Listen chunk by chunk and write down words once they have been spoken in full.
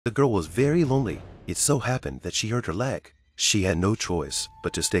The girl was very lonely. It so happened that she hurt her leg. She had no choice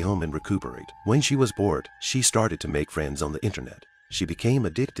but to stay home and recuperate. When she was bored, she started to make friends on the internet. She became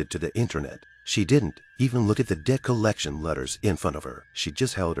addicted to the internet. She didn't even look at the debt collection letters in front of her. She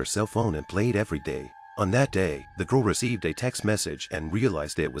just held her cell phone and played every day. On that day, the girl received a text message and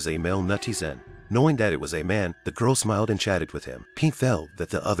realized it was a male netizen. Knowing that it was a man, the girl smiled and chatted with him. Pink felt that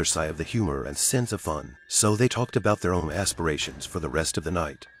the other side of the humor and sense of fun, so they talked about their own aspirations for the rest of the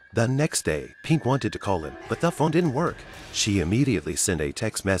night. The next day, Pink wanted to call him, but the phone didn't work. She immediately sent a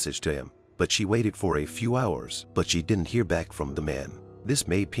text message to him, but she waited for a few hours, but she didn't hear back from the man. This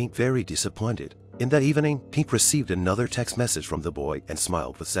made Pink very disappointed. In that evening, Pink received another text message from the boy and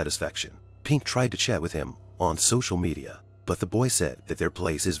smiled with satisfaction. Pink tried to chat with him on social media, but the boy said that their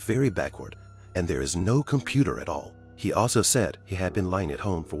place is very backward and there is no computer at all. He also said he had been lying at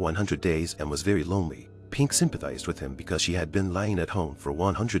home for 100 days and was very lonely. Pink sympathized with him because she had been lying at home for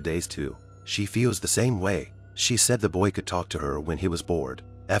 100 days too. She feels the same way. She said the boy could talk to her when he was bored.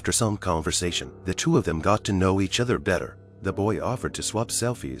 After some conversation, the two of them got to know each other better. The boy offered to swap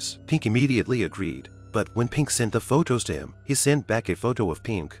selfies. Pink immediately agreed, but when Pink sent the photos to him, he sent back a photo of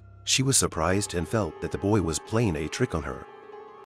Pink. She was surprised and felt that the boy was playing a trick on her.